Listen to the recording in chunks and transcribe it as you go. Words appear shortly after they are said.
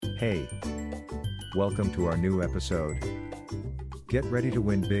Hey! Welcome to our new episode. Get ready to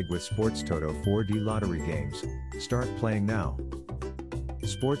win big with Sports Toto 4D lottery games. Start playing now.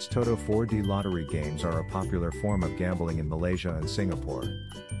 Sports Toto 4D lottery games are a popular form of gambling in Malaysia and Singapore.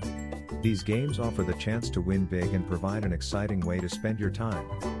 These games offer the chance to win big and provide an exciting way to spend your time.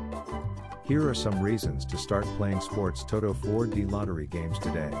 Here are some reasons to start playing Sports Toto 4D lottery games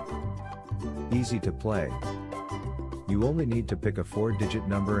today. Easy to play. You only need to pick a 4-digit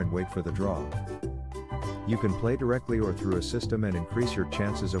number and wait for the draw. You can play directly or through a system and increase your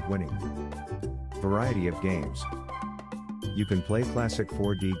chances of winning. Variety of games. You can play classic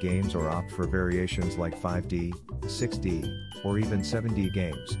 4D games or opt for variations like 5D, 6D, or even 7D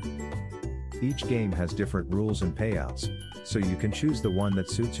games. Each game has different rules and payouts, so you can choose the one that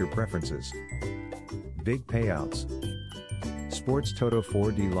suits your preferences. Big payouts. Sports Toto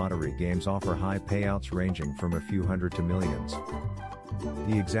 4D lottery games offer high payouts ranging from a few hundred to millions.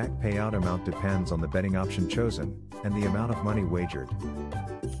 The exact payout amount depends on the betting option chosen, and the amount of money wagered.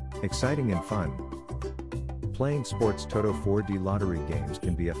 Exciting and fun. Playing Sports Toto 4D lottery games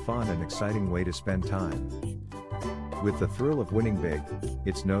can be a fun and exciting way to spend time. With the thrill of winning big,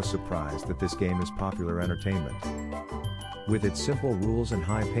 it's no surprise that this game is popular entertainment. With its simple rules and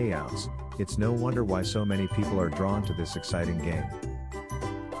high payouts, it's no wonder why so many people are drawn to this exciting game.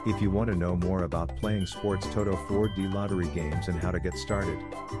 If you want to know more about playing Sports Toto 4D lottery games and how to get started,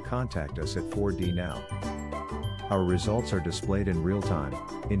 contact us at 4D Now. Our results are displayed in real time,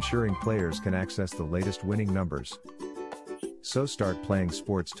 ensuring players can access the latest winning numbers. So start playing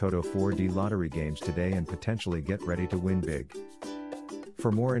Sports Toto 4D lottery games today and potentially get ready to win big.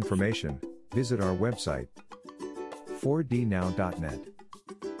 For more information, visit our website, 4dnow.net.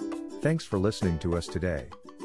 Thanks for listening to us today.